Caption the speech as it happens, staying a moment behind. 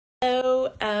Hello.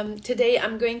 Today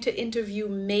I'm going to interview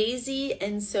Maisie,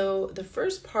 and so the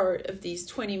first part of these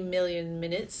 20 million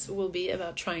minutes will be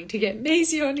about trying to get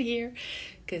Maisie on here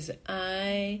because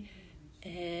I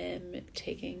am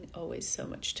taking always so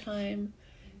much time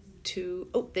to.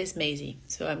 Oh, there's Maisie.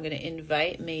 So I'm going to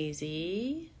invite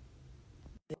Maisie.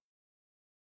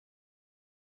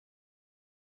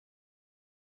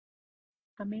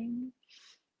 Coming,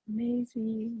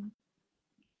 Maisie.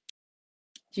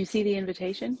 Do you see the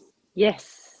invitation?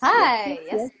 Yes. Yes, yes, Hi, yes.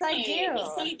 yes, I do.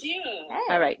 Yes, I do. All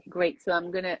Hey, right, great. So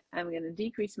I'm gonna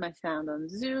decrease my sound on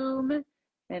Zoom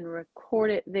and record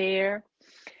it there.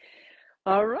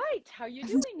 All right, how are you I'm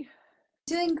doing?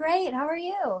 doing great. How are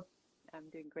you? I'm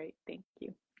doing great, thank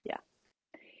you. Yeah.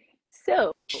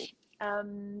 So,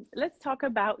 let's talk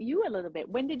about you a little bit.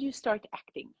 When did you start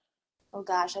acting? Oh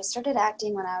gosh, I started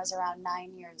acting when I was around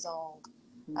 9 years old.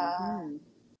 Uh, Mm-hmm.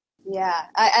 yeah,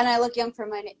 and I look young for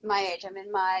my age. I'm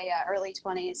in my early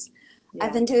 20s. I've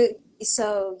Yeah. been doing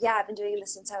so. Yeah, I've been doing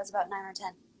this since I was about 9 or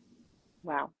 10.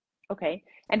 Wow. Okay.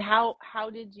 And how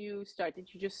did you start?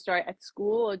 Did you just start at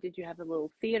school, or did you have a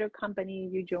little theater company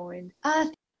you joined? Uh,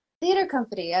 Theater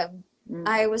company. Mm,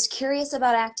 I was curious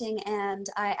about acting, and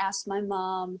I asked my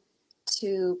mom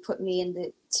to put me in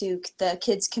the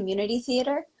kids' community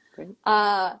theater. great.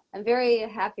 I'm very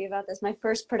happy about this. My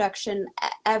first production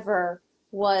ever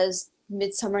was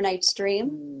Midsummer Night's Dream,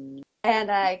 Mm, and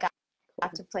I got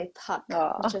to play Puck, which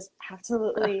oh, was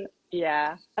absolutely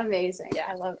yeah, amazing.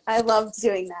 yeah, I loved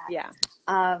doing yeah.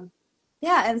 that.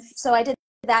 Yeah, and so I did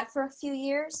that for a few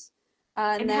years,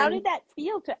 and And how then did that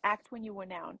feel to act when you were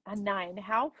now a nine?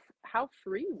 How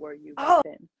free were you back oh,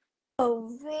 then?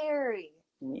 very,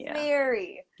 Yeah,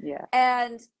 very, yeah.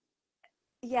 and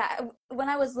yeah, when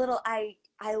I was little, I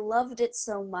loved it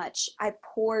so much. I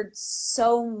poured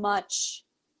so much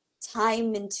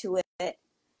time into it,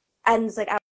 and it's like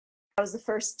I was the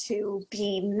first to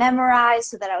be memorized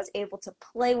so that I was able to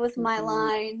play with my Hmm.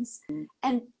 lines.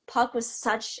 And Puck was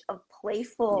such a Yeah,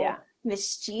 playful,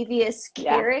 mischievous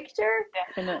yeah. character.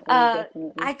 Definitely,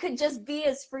 definitely. I could just be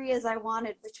as free as I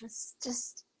wanted, which was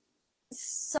just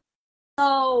so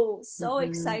Hmm.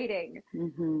 exciting.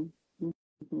 Hmm.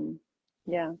 Hmm.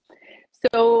 Yeah.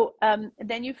 So,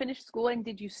 then you finished school, and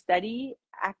did you study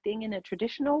acting in a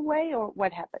traditional way, or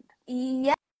what happened?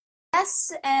 Yes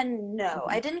and no. Hmm.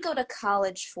 I didn't go to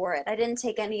college for it. I didn't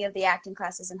take any of the acting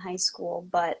classes in high school,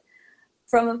 but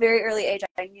from a very early age,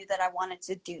 I knew that I wanted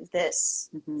to do this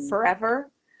Hmm.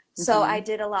 forever. So I Hmm.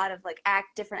 did a lot of like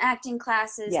different acting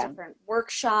classes, Yeah. different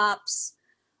workshops.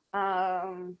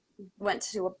 Um, Went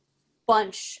to a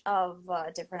bunch of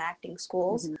different acting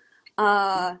schools. Hmm.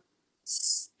 Uh,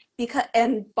 because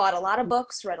and bought a lot of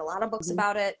books, read a lot of books Hmm.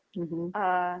 about it. Hmm.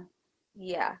 Uh,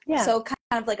 yeah, Yeah. so kind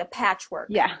of like a patchwork.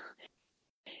 Yeah.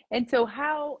 And so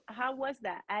how was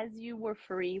that as you were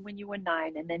free when you were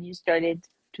nine and then you started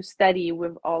to study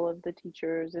with all of the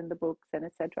teachers and the books and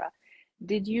etc.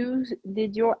 Did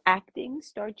your acting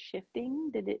start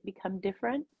shifting? Did it become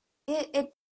different?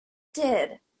 It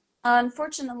did.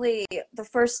 Unfortunately, the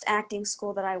first acting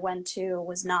school that I went to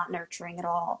was not nurturing at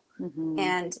all. Hmm.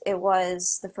 And it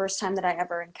was the first time that I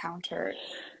ever encountered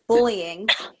bullying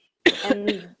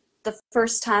and the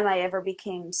first time I ever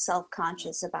became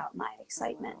self-conscious about my Oh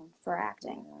excitement wow. for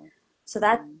acting. Yeah. So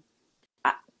that Mm.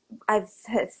 I, I've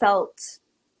felt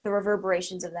the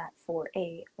reverberations of that for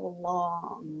a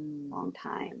long Mm.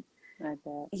 time. I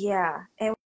bet. Yeah,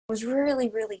 it was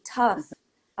really tough.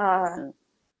 Uh, Uh,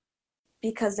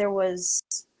 because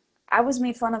I was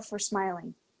made fun of for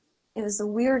smiling. It was the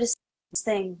weirdest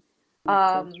thing.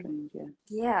 That's so Um, strange, yeah.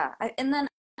 yeah, and then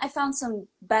I found some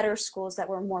better schools that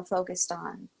were more focused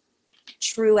on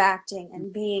true acting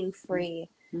and being free.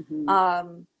 Mm-hmm.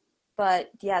 Um,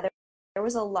 but yeah, there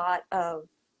was a lot of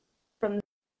from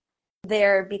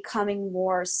there becoming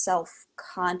more Yeah.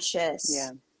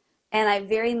 self-conscious, and I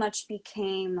very much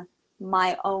became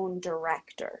my own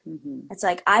director. Mm-hmm. It's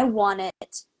like I wanted,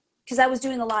 because I was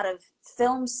doing a lot of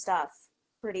film stuff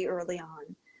pretty early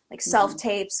on, like Mm-hmm. self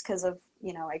tapes, because of,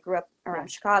 I grew up Yeah.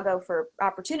 around Chicago for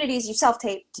opportunities. You self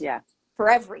taped Yeah. for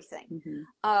everything.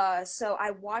 Mm-hmm. So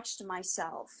I watched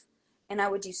myself, and I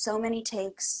would do so many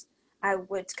takes. I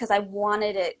would, because I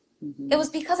wanted it. It Mm-hmm. was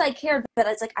because I cared, but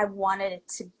it's like I wanted it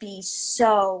to be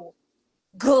so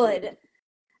good,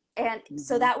 and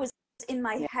so Mm-hmm. that was in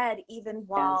my Yeah. head even Yeah.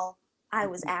 while I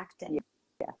was Mm-hmm. Yeah. acting.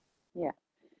 Yeah. Yeah.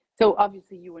 So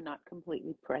obviously you were not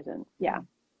completely present. Yeah,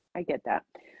 I get that.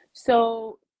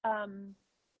 So,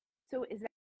 so is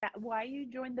that why you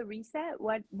joined the reset?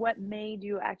 What made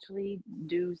you actually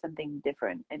do something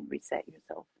different and reset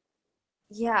yourself?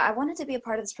 Yeah, I wanted to be a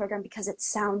part of this program because it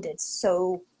sounded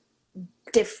so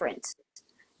different.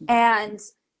 And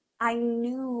I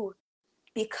knew,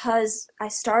 because I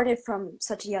started from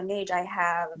such a young age,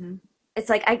 it's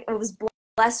like I was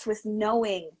blessed with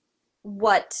knowing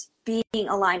what being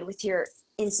aligned with your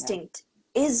instinct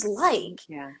is like.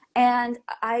 Yeah. And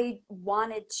I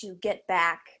wanted to get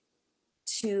back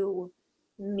to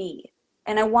me.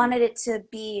 And I wanted it to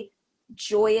be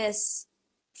joyous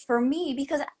for me,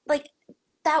 because like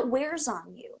that wears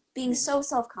on you. Being so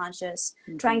self-conscious,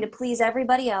 trying to please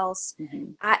everybody else.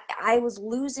 I was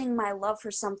losing my love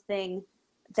for something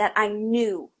that I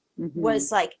knew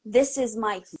was like, this is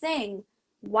my thing.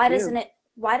 Why doesn't it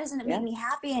make me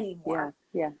happy anymore?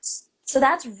 So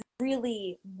that's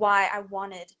really why I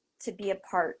wanted to be a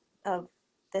part of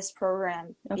this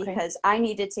program, because I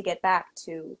needed to get back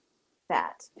to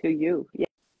that. To you.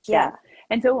 Yeah.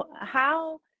 And so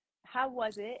how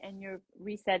was it, and you're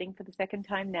resetting for the second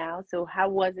time now, so how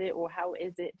was it, or how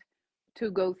is it to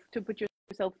put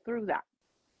yourself through that?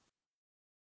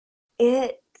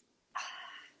 It,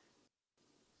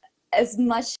 as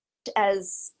much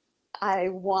as I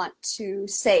want to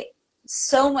say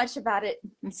so much about it,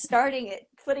 starting it,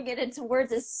 putting it into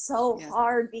words is so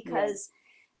hard, because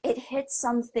it hits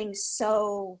something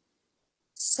so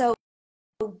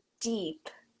deep.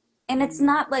 And it's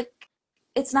not a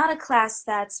class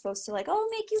that's supposed to like, oh,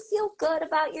 make you feel good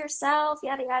about yourself,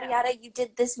 yada yada yada, you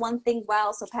did this one thing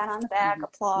well, so pat on the back,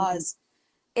 applause.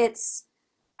 It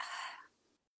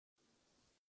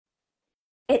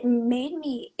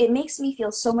makes me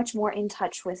feel so much more in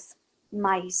touch with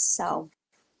myself,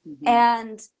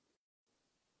 and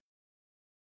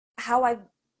how I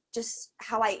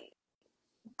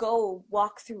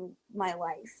walk through my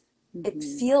life. It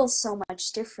feels so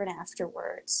much different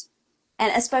afterwards.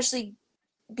 And especially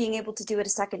being able to do it a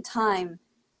second time,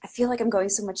 I feel like I'm going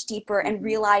so much deeper and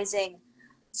realizing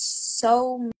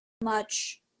so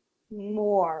much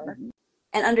more,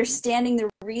 and understanding the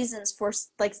reasons for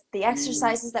like the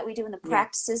exercises that we do and the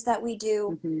practices that we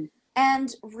do,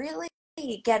 and really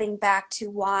getting back to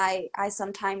why I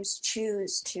sometimes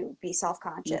choose to be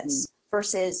self-conscious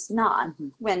versus not.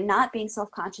 When not being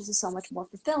self-conscious is so much more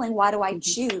fulfilling, why do I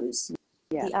choose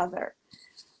the other?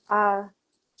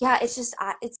 It's just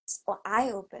it's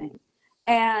eye-opening,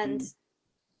 and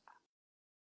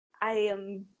I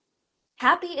am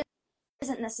happy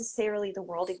isn't necessarily the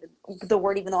word,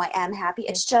 even though I am happy.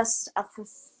 It's just a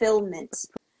fulfillment.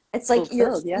 It's like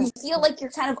you feel like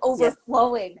you're kind of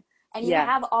overflowing, and you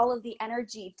have all of the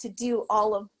energy to do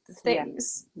all of the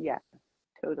things. Yeah,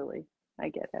 totally. I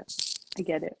get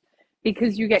it.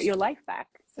 Because you get your life back.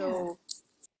 So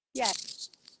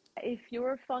if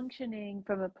you're functioning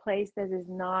from a place that is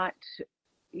not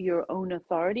your own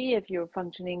authority, if you're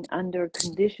functioning under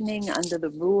conditioning, under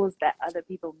the rules that other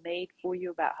people made for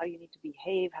you about how you need to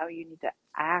behave, how you need to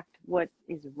act, what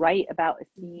is right about a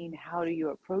scene, how do you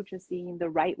approach a scene, the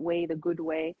right way, the good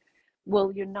way,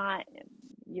 well, you're not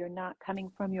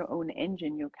coming from your own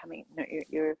engine. You're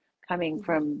coming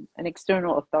from an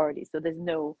external authority. So there's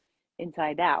no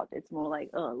inside out. It's more like,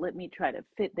 oh, let me try to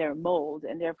fit their mold,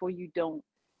 and therefore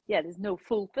there's no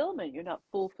fulfillment. You're not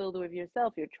fulfilled with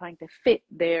yourself. You're trying to fit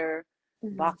their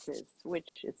boxes, which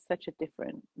is such a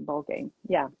different ballgame.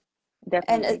 Yeah,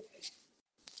 definitely.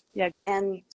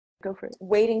 And go for it.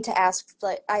 Waiting to ask,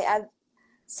 like, I have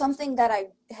something that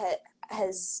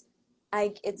it's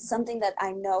something that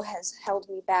I know has held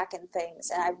me back in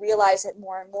things, and I realize it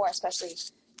more and more, especially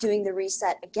doing the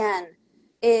reset again,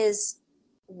 is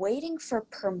waiting for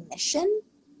permission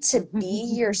to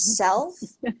be yourself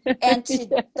and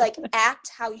to like act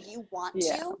how you want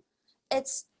to.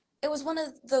 It was one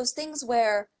of those things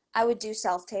where I would do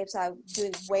self-tapes. I was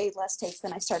doing way less takes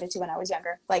than I started to when I was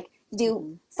younger. Like,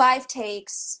 do 5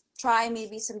 takes, try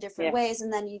maybe some different ways,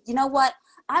 and then you know what?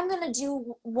 I'm gonna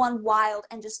do one wild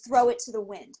and just throw it to the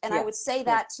wind. And I would say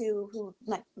that to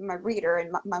my reader,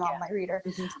 and my mom, my reader,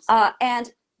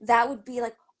 and that would be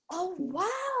like, oh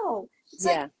wow! It's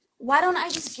like, why don't I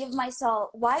just give myself?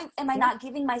 Why am I not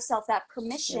giving myself that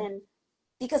permission?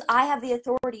 Because I have the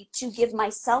authority to give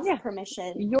myself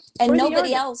permission, and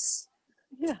nobody else.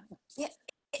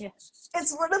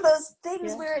 It's one of those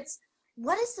things where it's,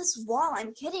 what is this wall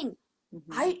I'm hitting?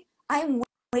 I'm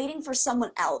waiting for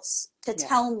someone else to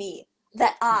tell me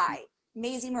that I,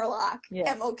 Maisie Merlock,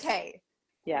 am okay.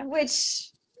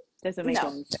 Which doesn't make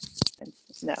any sense.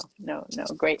 No.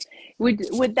 Great.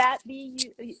 Would that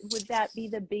be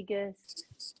the biggest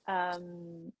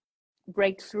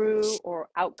breakthrough or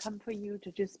outcome for you,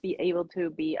 to just be able to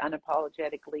be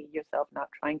unapologetically yourself, not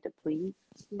trying to please?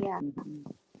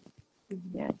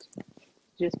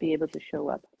 Just be able to show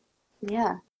up,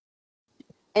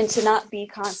 and to not be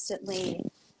constantly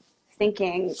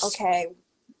thinking, okay,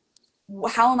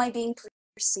 how am I being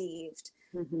perceived?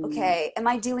 Mm-hmm. Okay, am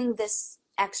I doing this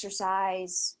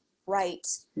exercise right?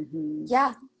 Mm-hmm.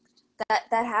 Yeah,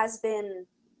 that has been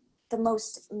the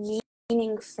most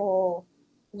meaningful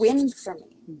win for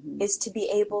me, Mm-hmm. is to be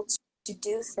able to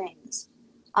do things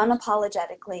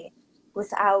unapologetically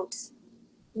without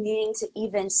needing to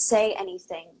even say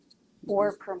anything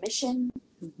for permission,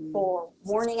 Mm-hmm. for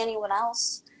warning anyone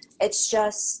else. It's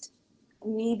just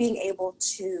me being able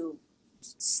to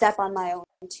step on my own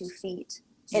 2 feet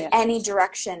in Yeah. any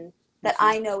direction that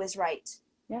Mm-hmm. I know is right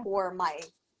Yeah. for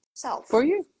myself. For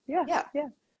you. Yeah. Yeah. Yeah.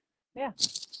 Yeah.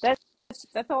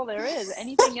 That's all there is.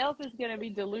 Anything else is going to be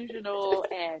delusional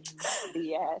and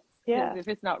BS. Yeah. Because if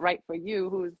it's not right for you,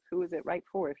 who is it right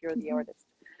for if you're the Mm-hmm. artist?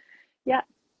 Yeah.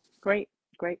 Great.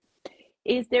 Great.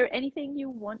 Is there anything you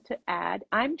want to add?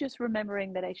 I'm just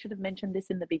remembering that I should have mentioned this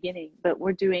in the beginning, but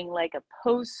we're doing like a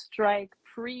post-strike,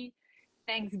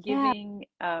 pre-Thanksgiving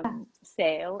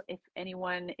sale. If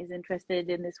anyone is interested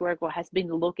in this work or has been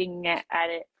looking at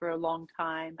it for a long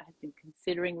time, has been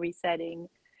considering resetting,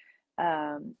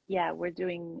 yeah, we're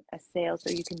doing a sale, so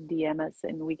you can DM us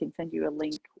and we can send you a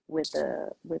link with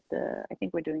the I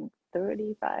think we're doing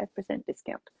 35%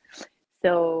 discount.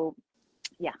 So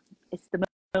yeah, it's the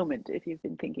moment if you've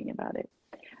been thinking about it.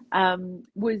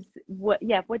 What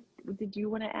did you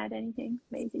want to add anything,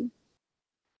 Maisie?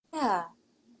 Yeah.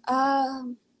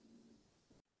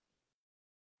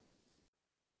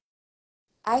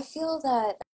 I feel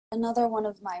that another one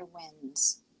of my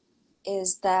wins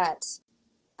is that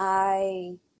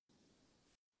I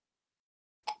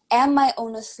am my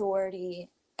own authority,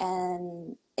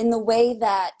 and in the way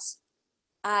that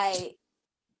I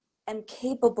am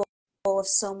capable of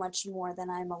so much more than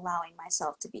I'm allowing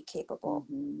myself to be capable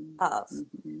of.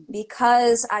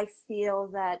 Because I feel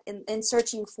that in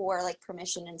searching for like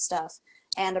permission and stuff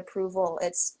and approval,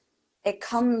 I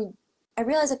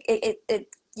realize it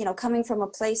coming from a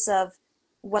place of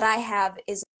what I have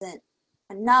isn't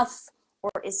enough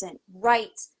or isn't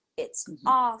right, it's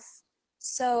off.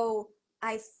 So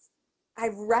I've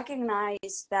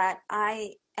recognized that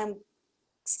I am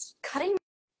cutting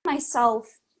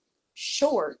myself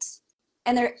short,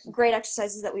 and there are great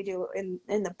exercises that we do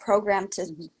in the program to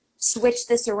switch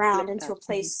this around into a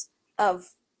place of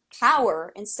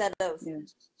power instead of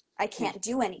I can't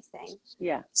do anything.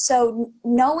 Yeah. So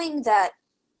knowing that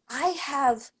I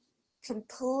have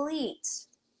complete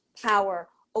power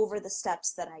over the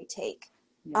steps that I take,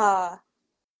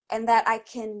 and that I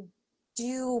can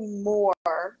do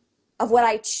more of what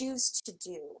I choose to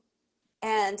do.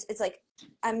 And it's like,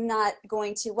 I'm not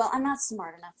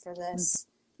smart enough for this.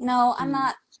 I'm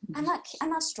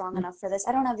not strong enough for this.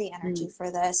 I don't have the energy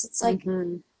for this. It's like,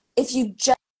 if you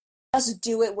just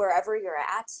do it wherever you're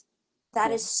at,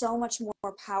 that is so much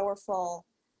more powerful,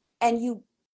 and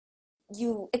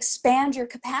you expand your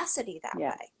capacity that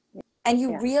way, and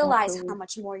you realize how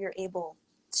much more you're able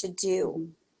to do.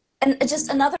 And just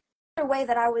another way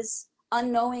that I was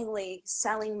unknowingly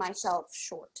selling myself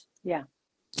short. Yeah.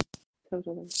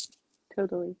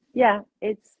 Totally. Yeah,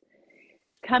 it's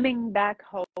coming back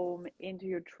home into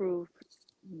your truth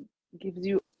gives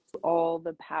you all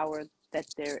the power that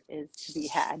there is to be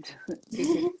had.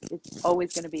 Because it's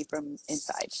always going to be from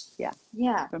inside.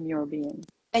 Yeah. From your being.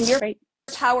 And your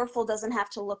powerful doesn't have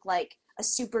to look like a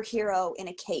superhero in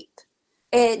a cape.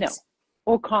 No.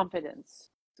 Or confidence.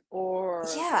 Or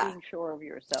being sure of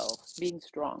yourself, being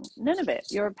strong. None of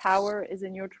it. Your power is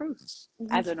in your truth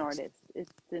as an artist.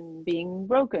 It's in being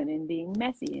broken, in being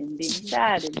messy, in being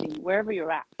sad, in being wherever you're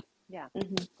at. Yeah.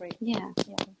 Great. Yeah.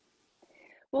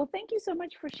 Well, thank you so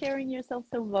much for sharing yourself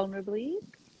so vulnerably.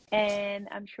 And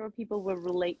I'm sure people will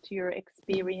relate to your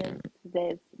experience.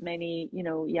 There's many,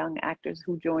 young actors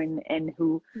who join and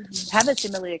who have a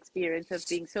similar experience of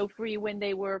being so free when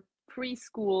they were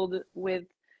preschooled with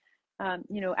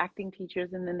acting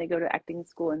teachers, and then they go to acting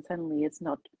school and suddenly it's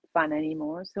not fun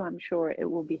anymore. So I'm sure it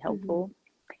will be helpful.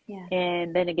 Yeah.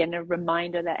 And then again, a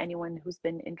reminder that anyone who's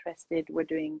been interested, we're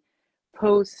doing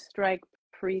post-strike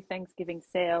pre-Thanksgiving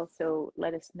sale. So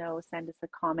let us know, send us a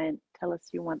comment, tell us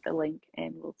you want the link,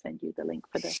 and we'll send you the link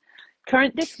for the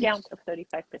current discount of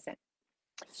 35%.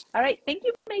 All right. Thank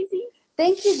you, Maisie.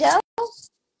 Thank you, Joe.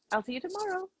 I'll see you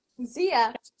tomorrow. See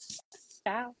ya.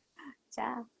 Ciao.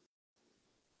 Ciao.